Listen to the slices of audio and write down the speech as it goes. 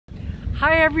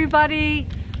Hi everybody,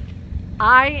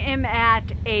 I am at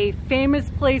a famous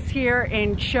place here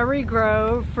in Cherry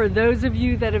Grove. For those of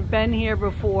you that have been here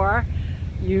before,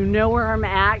 you know where I'm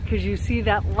at because you see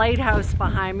that lighthouse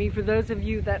behind me. For those of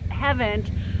you that haven't,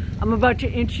 I'm about to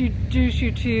introduce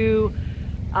you to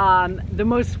the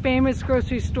most famous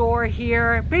grocery store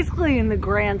here, basically in the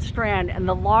Grand Strand, and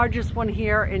the largest one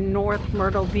here in North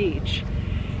Myrtle Beach.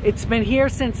 It's been here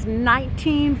since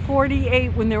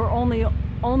 1948 when there were only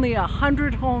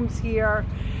 100 homes here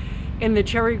in the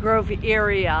Cherry Grove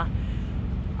area.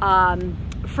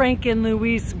 Frank and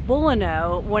Louise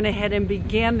Boulineau went ahead and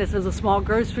began this as a small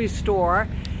grocery store,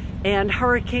 and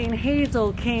Hurricane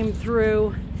Hazel came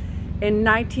through in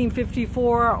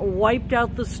 1954, wiped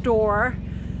out the store.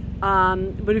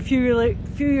 But a few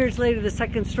years later, the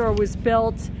second store was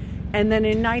built, and then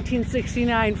in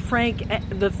 1969, Frank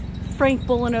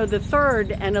Boulineau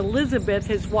III and Elizabeth,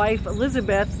 his wife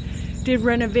Elizabeth, did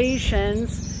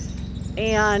renovations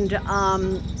and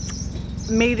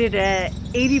made it a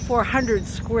 8,400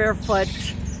 square foot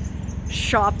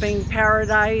shopping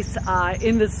paradise.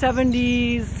 In the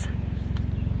 70s,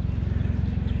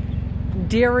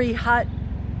 Dairy Hut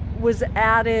was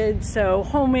added, so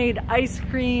homemade ice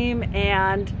cream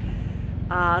and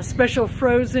special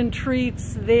frozen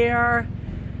treats there.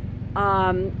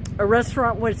 A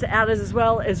restaurant was added as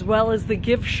well as the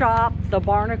gift shop, the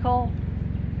Barnacle.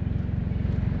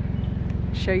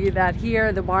 Show you that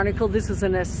here, the Barnacle. This is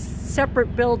in a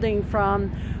separate building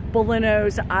from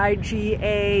Boulineau's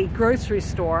IGA grocery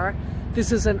store.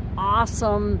 This is an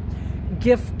awesome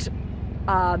gift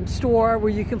store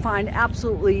where you can find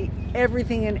absolutely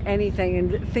everything and anything,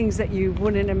 and things that you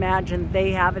wouldn't imagine.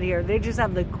 They have it here. They just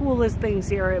have the coolest things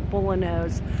here at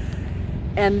Boulineau's.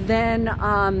 And then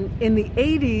in the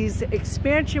 80s,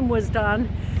 expansion was done.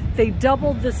 They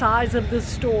doubled the size of the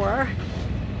store.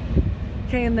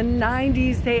 Okay, in the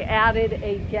 90s, they added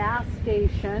a gas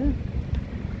station.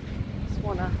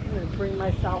 I'm gonna bring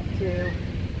myself to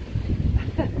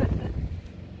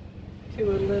a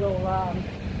little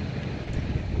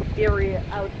area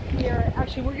out here.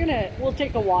 Actually, we'll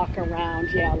take a walk around.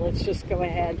 Yeah, let's just go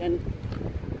ahead. And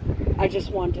I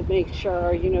just want to make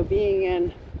sure, you know, being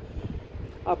in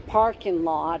a parking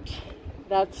lot,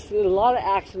 that's a lot of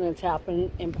accidents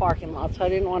happen in parking lots. So I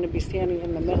didn't want to be standing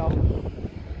in the middle,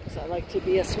 because I like to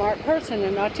be a smart person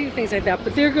and not do things like that.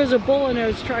 But there goes a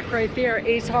Boulineau's truck right there,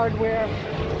 Ace Hardware.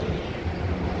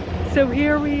 So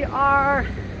here we are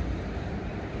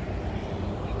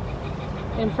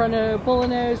in front of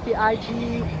Boulineau's, the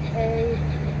IGA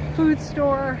food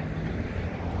store.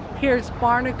 Here's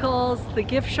Barnacles, the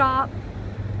gift shop.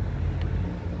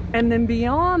 And then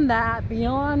beyond that,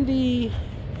 beyond the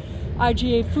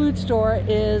IGA food store,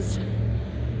 is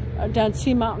down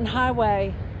Sea Mountain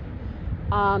Highway,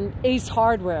 Ace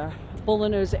Hardware,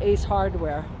 Boulineau's Ace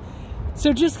Hardware.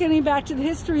 So just getting back to the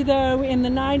history though, in the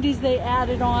 90s they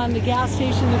added on the gas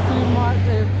station, the food mart,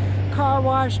 the car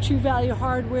wash, True Value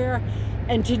Hardware,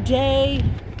 and today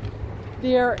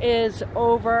there is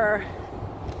over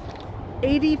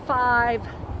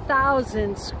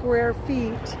 85,000 square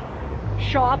feet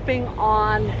shopping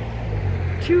on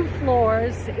 2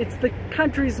 floors. It's the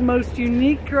country's most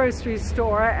unique grocery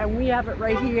store, and we have it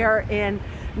right here in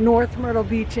North Myrtle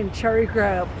Beach in Cherry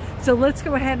Grove. So let's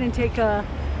go ahead and take a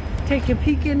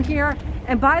peek in here.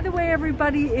 And by the way,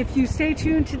 everybody, if you stay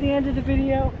tuned to the end of the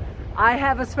video, I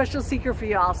have a special secret for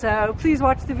y'all. So please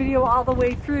watch the video all the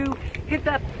way through. Hit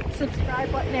that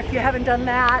subscribe button if you haven't done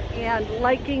that, and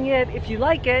liking it if you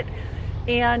like it.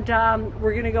 And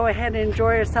we're gonna go ahead and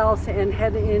enjoy ourselves and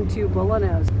head into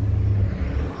Boulineau's.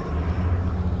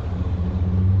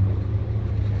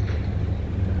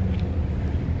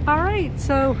 All right,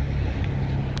 so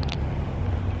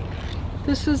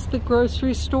this is the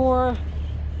grocery store.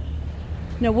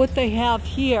 Now what they have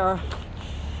here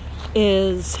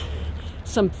is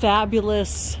some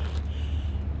fabulous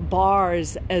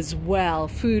bars as well,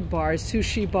 food bars,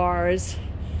 sushi bars,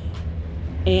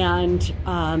 and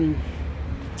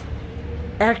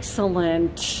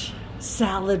excellent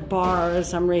salad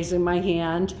bars. I'm raising my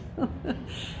hand.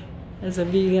 As a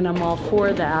vegan, I'm all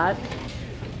for that.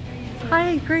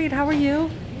 Hi, great, how are you?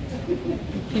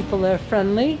 People are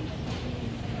friendly.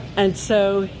 And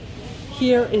so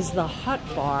here is the Hut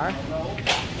Bar.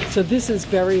 So this is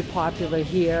very popular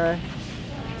here.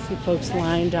 See folks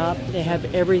lined up. They have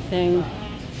everything.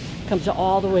 Comes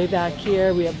all the way back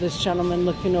here. We have this gentleman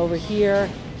looking over here.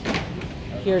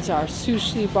 Here's our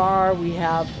sushi bar. We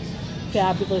have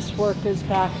fabulous workers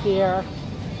back there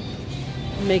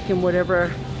making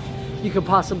whatever you could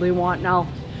possibly want. Now,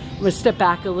 I'm gonna step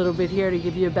back a little bit here to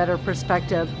give you a better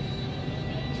perspective.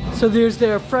 So there's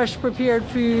their fresh prepared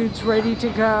foods ready to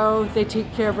go. They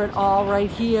take care of it all right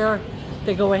here.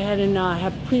 They go ahead and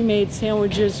have pre-made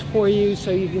sandwiches for you so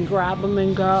you can grab them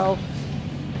and go.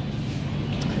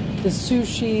 The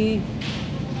sushi.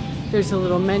 There's a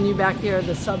little menu back here,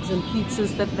 the subs and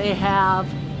pizzas that they have.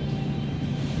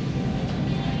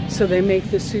 So they make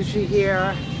the sushi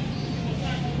here.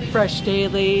 Fresh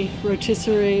daily,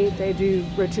 rotisserie. They do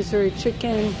rotisserie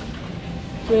chicken,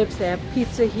 ribs. They have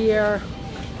pizza here.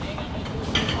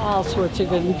 All sorts of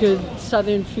good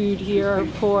southern food here,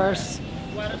 of course.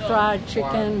 Fried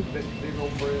chicken.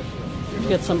 You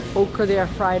get some okra there,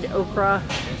 fried okra.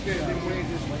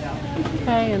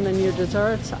 Okay, and then your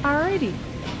desserts. Alrighty.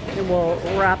 And we'll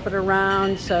wrap it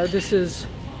around. So this is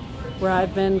where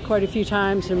I've been quite a few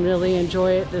times and really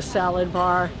enjoy it, this salad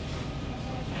bar.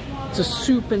 It's a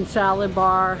soup and salad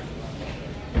bar.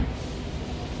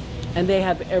 And they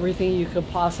have everything you could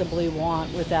possibly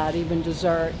want with that, even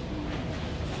dessert.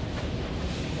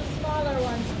 The smaller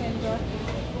ones can go.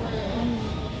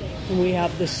 And we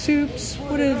have the soups.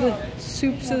 What are the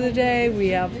soups of the day? We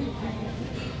have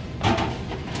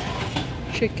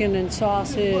chicken and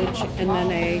sausage, and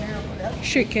then a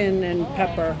chicken and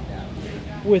pepper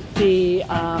with the,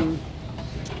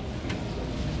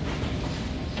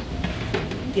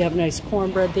 you have nice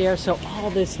cornbread there. So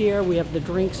all this here, we have the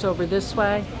drinks over this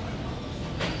way.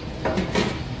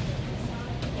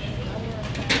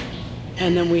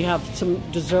 And then we have some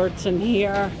desserts in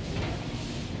here.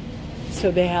 So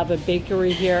they have a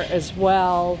bakery here as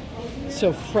well.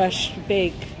 So fresh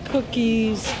baked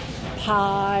cookies,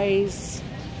 pies,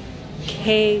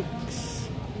 cakes.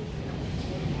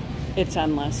 It's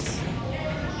endless.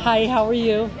 Hi, how are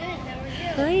you? Good, how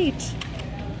are you? Great.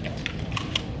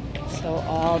 So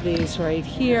all these right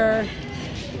here.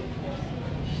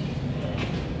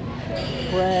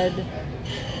 Bread.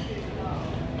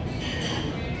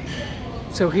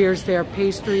 So here's their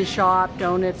pastry shop,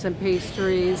 donuts and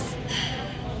pastries.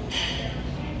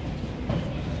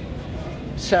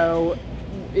 So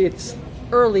it's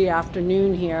early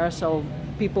afternoon here, so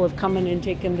people have come in and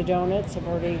taken the donuts. Have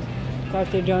already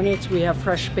got their donuts. We have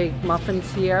fresh baked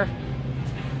muffins here.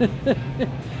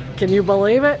 Can you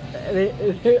believe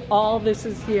it? All this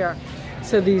is here.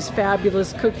 So these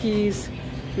fabulous cookies.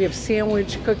 We have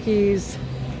sandwich cookies,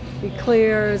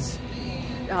 eclairs,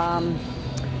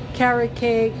 carrot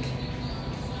cake.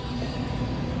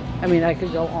 I mean, I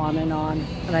could go on, and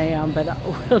I am, but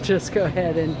we'll just go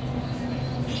ahead and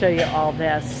show you all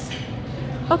this.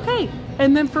 Okay,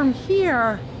 and then from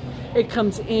here, it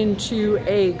comes into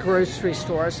a grocery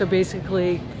store. So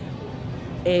basically,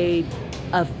 a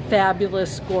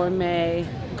fabulous gourmet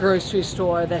grocery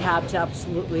store that has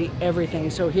absolutely everything.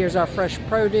 So here's our fresh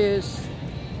produce.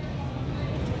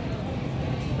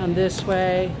 And this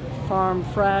way, farm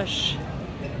fresh.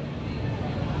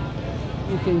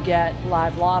 You can get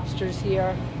live lobsters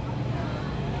here.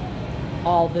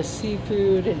 All the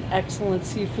seafood, an excellent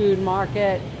seafood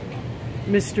market.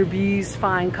 Mr. B's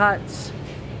Fine Cuts.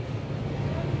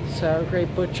 So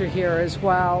great butcher here as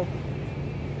well.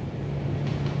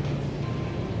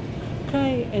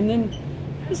 Okay, and then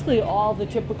basically all the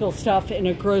typical stuff in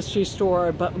a grocery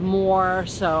store, but more.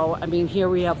 So, I mean, here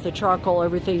we have the charcoal,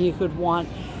 everything you could want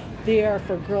there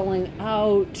for grilling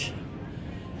out.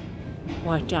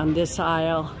 Walk down this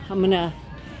aisle. I'm gonna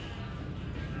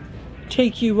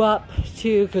take you up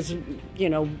to, because you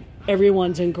know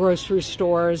everyone's in grocery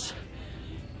stores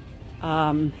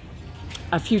a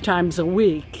few times a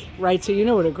week, right? So you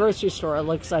know what a grocery store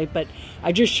looks like, but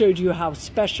I just showed you how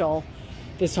special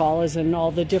this all is and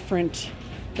all the different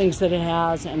things that it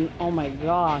has. And oh my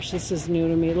gosh, this is new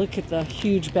to me. Look at the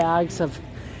huge bags of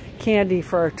candy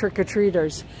for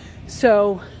trick-or-treaters.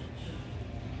 So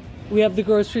we have the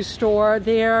grocery store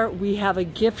there. We have a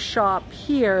gift shop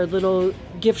here, little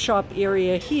gift shop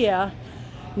area here.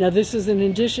 Now this is in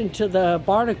addition to the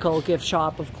Barnacle gift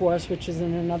shop, of course, which is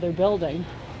in another building.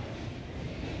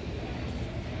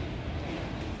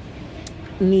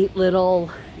 Neat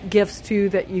little gifts too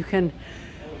that you can,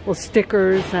 well,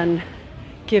 stickers and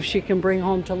gifts you can bring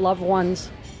home to loved ones.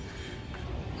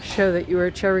 Show that you were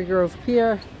at Cherry Grove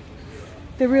Pier.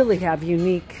 They really have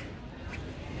unique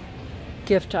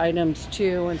gift items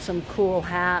too, and some cool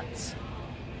hats.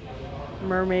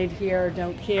 Mermaid here,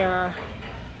 don't care.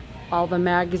 All the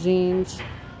magazines.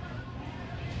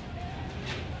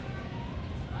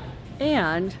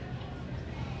 And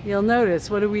you'll notice,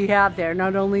 what do we have there?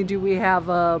 Not only do we have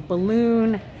a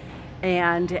balloon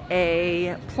and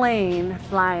a plane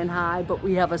flying high, but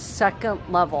we have a second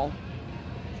level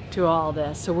to all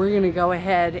this. So we're gonna go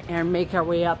ahead and make our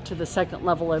way up to the second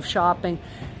level of shopping.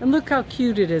 And look how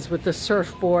cute it is with the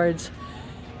surfboards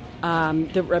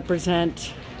that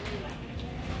represent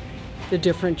the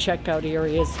different checkout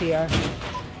areas here.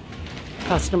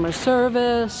 Customer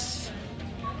service.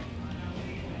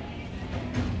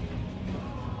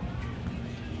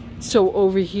 So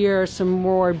over here, some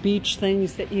more beach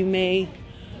things that you may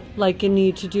like and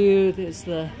need to do. There's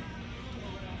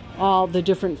all the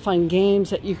different fun games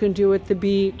that you can do at the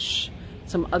beach.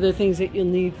 Some other things that you'll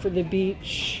need for the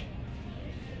beach.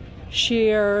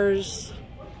 Chairs,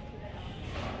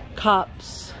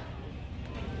 cups.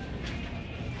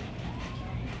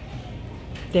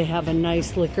 They have a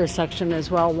nice liquor section as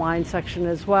well, wine section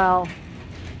as well.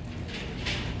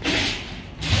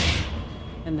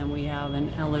 And then we have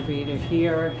an elevator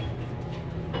here,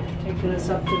 taking us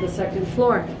up to the second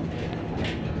floor.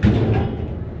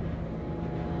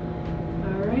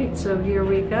 All right, so here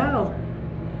we go.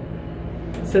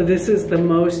 So this is the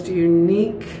most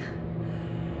unique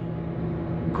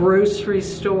grocery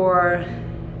store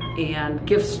and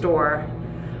gift store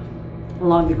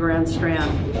along the Grand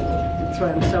Strand. That's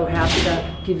why I'm so happy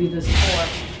to give you this tour.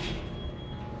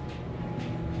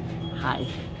 Hi.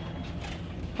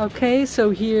 Okay,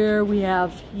 so here we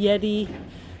have Yeti,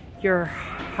 your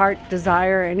heart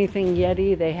desire, anything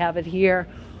Yeti, they have it here.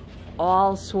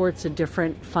 All sorts of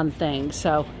different fun things.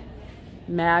 So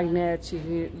magnets,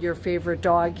 your favorite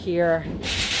dog here,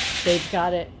 they've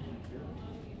got it.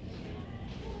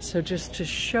 So just to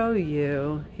show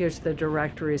you, here's the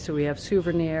directory. So we have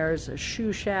souvenirs, a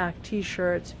shoe shack,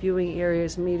 t-shirts, viewing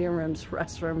areas, meeting rooms,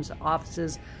 restrooms,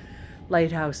 offices,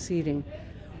 lighthouse seating.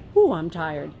 Ooh, I'm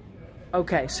tired.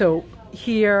 Okay, so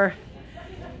here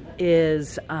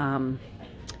is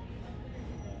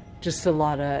just a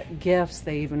lot of gifts.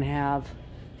 They even have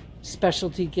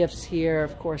specialty gifts here.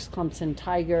 Of course, Clemson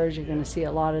Tigers, you're gonna see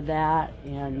a lot of that,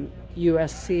 and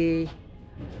USC.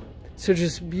 So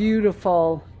just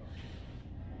beautiful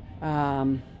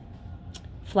flatware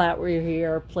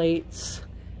here, plates,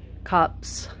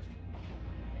 cups.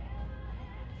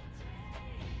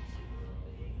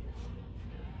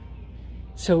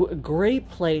 So a great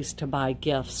place to buy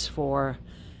gifts for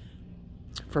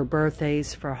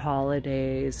birthdays, for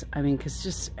holidays. I mean, because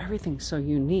just everything's so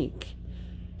unique.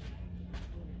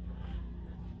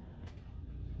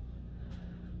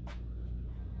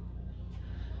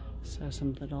 So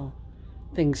some little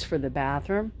things for the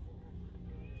bathroom.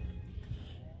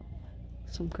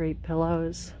 Some great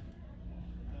pillows.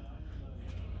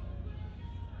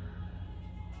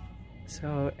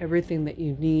 So everything that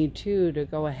you need to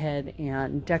go ahead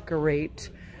and decorate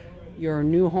your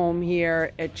new home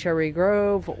here at Cherry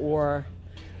Grove, or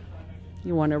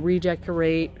you want to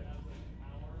redecorate.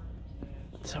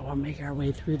 So we'll make our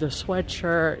way through the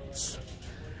sweatshirts.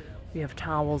 We have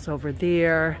towels over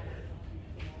there.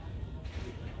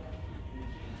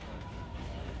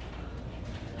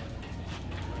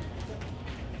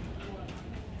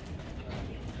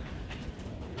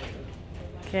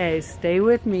 Okay, stay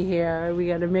with me here. We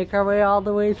got to make our way all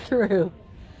the way through.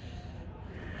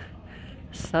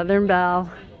 Southern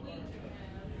Belle.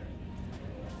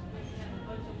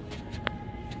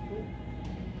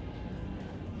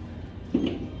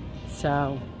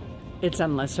 So, it's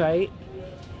endless, right?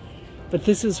 But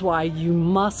this is why you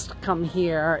must come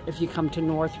here if you come to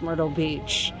North Myrtle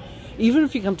Beach. Even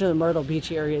if you come to the Myrtle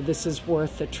Beach area, this is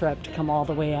worth the trip to come all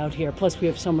the way out here. Plus, we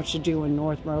have so much to do in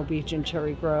North Myrtle Beach and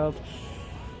Cherry Grove.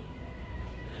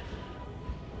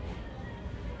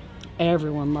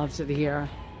 Everyone loves it here.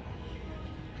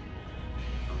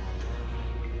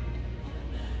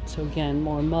 So again,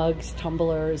 more mugs,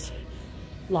 tumblers,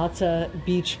 lots of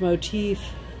beach motif.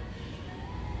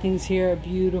 Things here,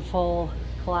 beautiful,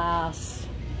 glass.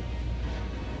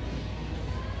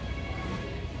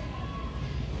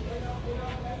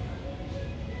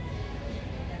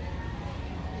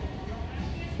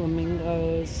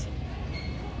 Flamingos.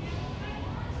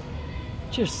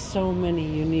 Just so many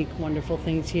unique, wonderful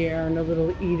things here, and a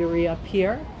little eatery up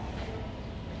here.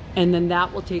 And then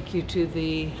that will take you to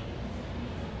the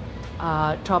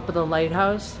top of the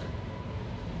lighthouse.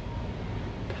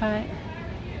 Okay.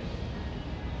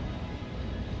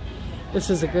 This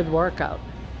is a good workout.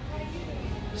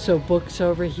 So books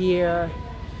over here,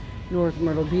 North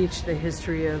Myrtle Beach, the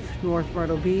history of North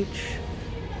Myrtle Beach,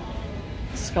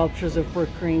 sculptures of Brook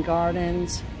Green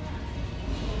Gardens,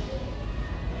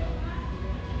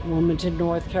 Wilmington,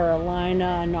 North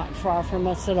Carolina, not far from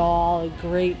us at all, a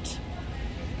great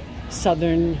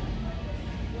southern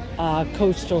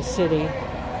coastal city.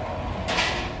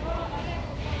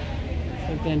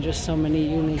 So again, just so many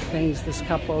unique things. This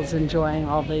couple is enjoying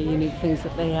all the unique things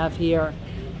that they have here.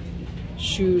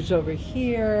 Shoes over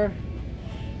here.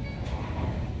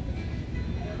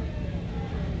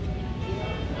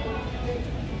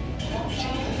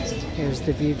 Here's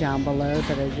the view down below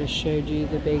that I just showed you,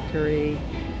 the bakery,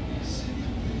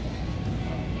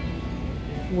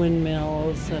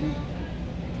 windmills, and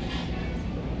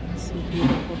some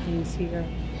beautiful things here.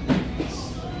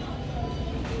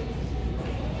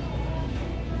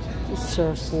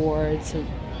 Surfboards, and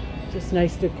just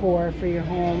nice decor for your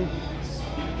home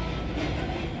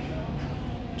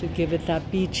to give it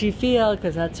that beachy feel,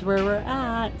 because that's where we're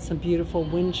at. Some beautiful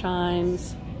wind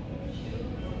chimes,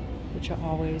 which are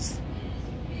always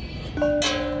so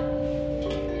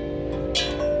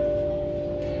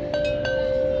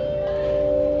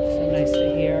nice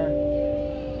to hear.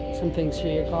 Some things for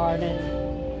your garden.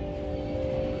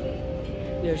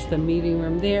 There's the meeting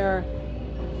room there.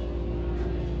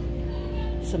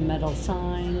 Some metal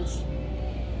signs.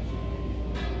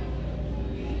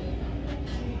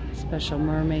 Special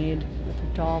mermaid with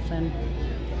a dolphin.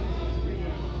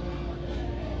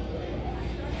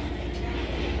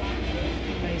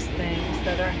 Nice things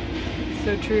that are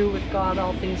so true with God.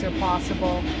 All things are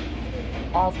possible.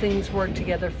 All things work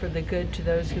together for the good to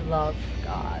those who love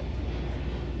God.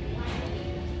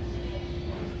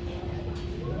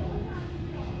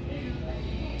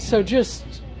 So just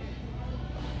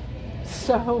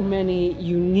so many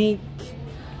unique,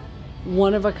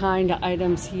 one-of-a-kind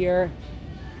items here.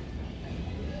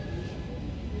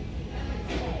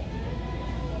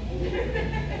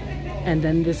 And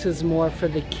then this is more for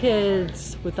the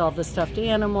kids with all the stuffed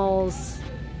animals.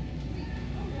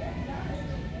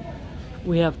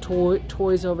 We have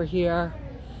toys over here,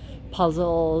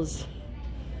 puzzles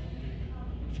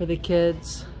for the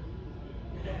kids.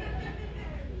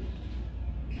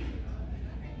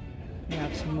 We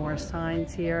have some more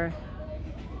signs here.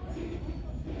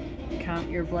 Count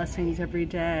your blessings every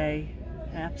day.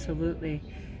 Absolutely.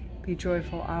 Be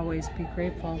joyful always. Be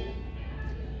grateful.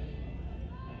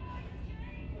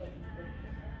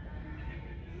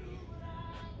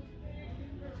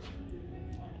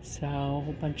 So, a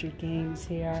whole bunch of games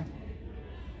here.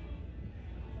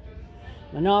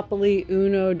 Monopoly,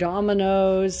 Uno,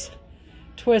 Dominoes,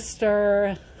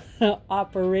 Twister,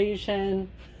 Operation.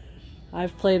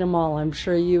 I've played them all. I'm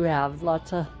sure you have.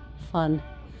 Lots of fun.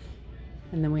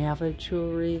 And then we have a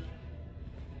jewelry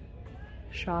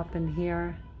shop in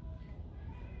here.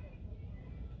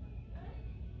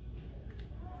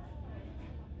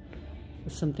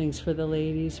 With some things for the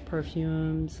ladies,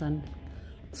 perfumes and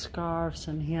scarves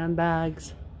and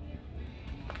handbags.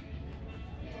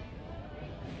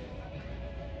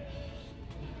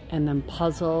 And then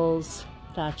puzzles,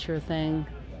 if that's your thing.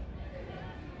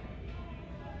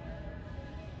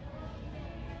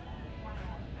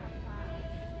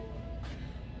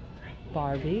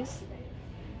 Barbies.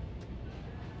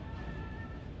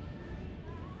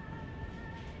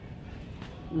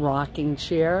 Rocking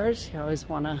chairs. You always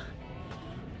want to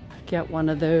get one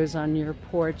of those on your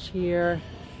porch here.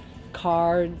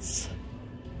 Cards.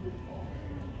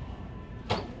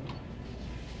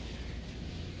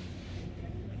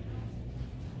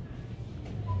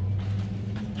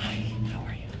 Hi, how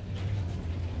are you?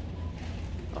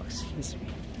 Oh, excuse me.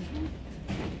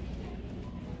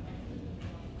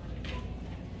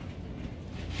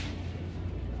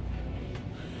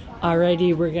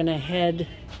 Alrighty, we're gonna head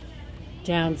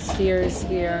downstairs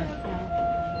here.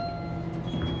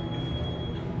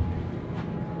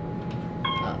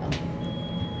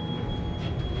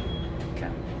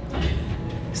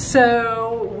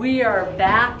 So we are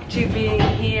back to being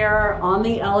here on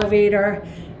the elevator,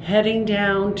 heading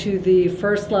down to the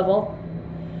first level.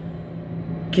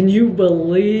 Can you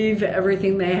believe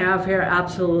everything they have here?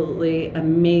 Absolutely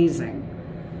amazing,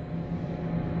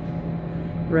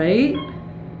 right?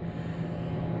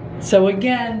 So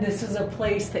again, this is a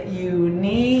place that you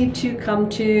need to come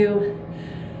to.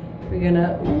 We're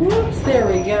gonna, whoops, there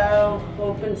we go,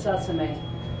 open sesame.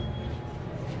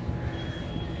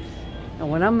 And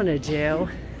what I'm gonna do,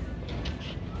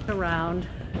 around,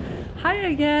 hi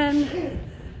again.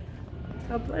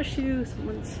 God bless you,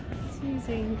 someone's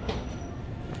sneezing.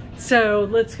 So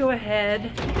let's go ahead,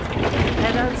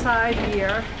 head outside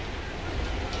here.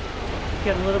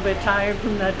 Get a little bit tired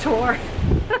from that tour.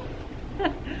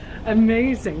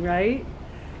 Amazing, right?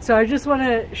 So I just want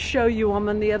to show you, I'm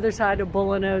on the other side of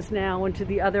Boulineau's now, into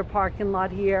the other parking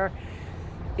lot here.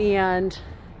 And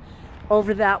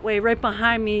over that way, right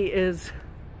behind me is,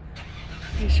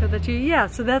 let me show that to you. Yeah,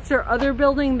 so that's their other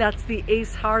building. That's the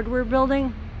Ace Hardware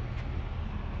building.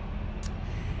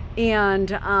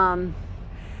 And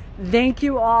thank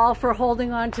you all for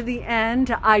holding on to the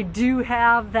end. I do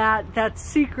have that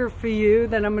secret for you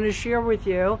that I'm going to share with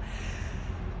you.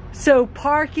 So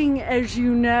parking, as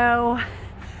you know,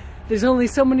 there's only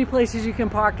so many places you can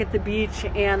park at the beach,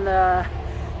 and the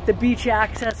the beach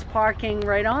access parking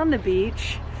right on the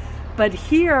beach. But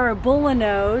here are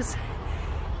Boulineau's,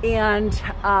 and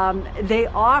they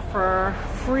offer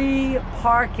free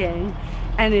parking,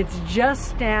 and it's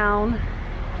just down.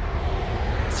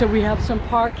 So we have some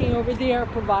parking over there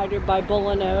provided by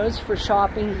Boulineau's for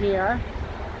shopping here.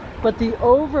 But the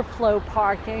overflow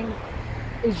parking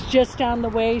is just down the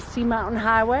way, Sea Mountain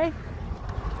Highway.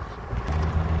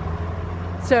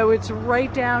 So it's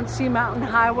right down Sea Mountain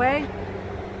Highway,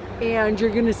 and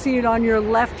you're gonna see it on your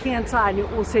left-hand side.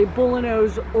 It will say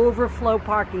Boulineau's overflow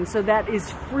parking. So that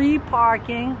is free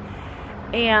parking,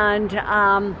 and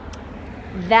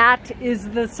that is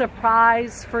the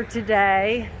surprise for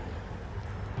today.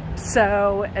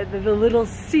 So the little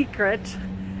secret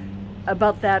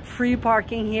about that free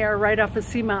parking here right off of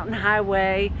Sea Mountain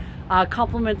Highway,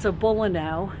 compliments of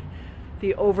Boulineau,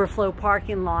 the overflow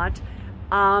parking lot.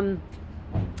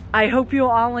 I hope you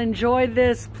all enjoy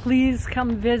this. Please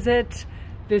come visit.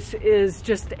 This is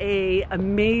just an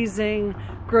amazing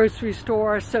grocery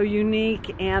store, so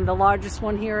unique, and the largest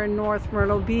one here in North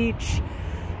Myrtle Beach.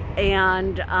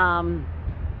 And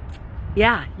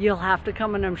yeah, you'll have to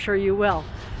come, and I'm sure you will.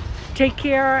 Take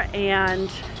care and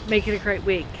make it a great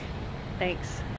week. Thanks.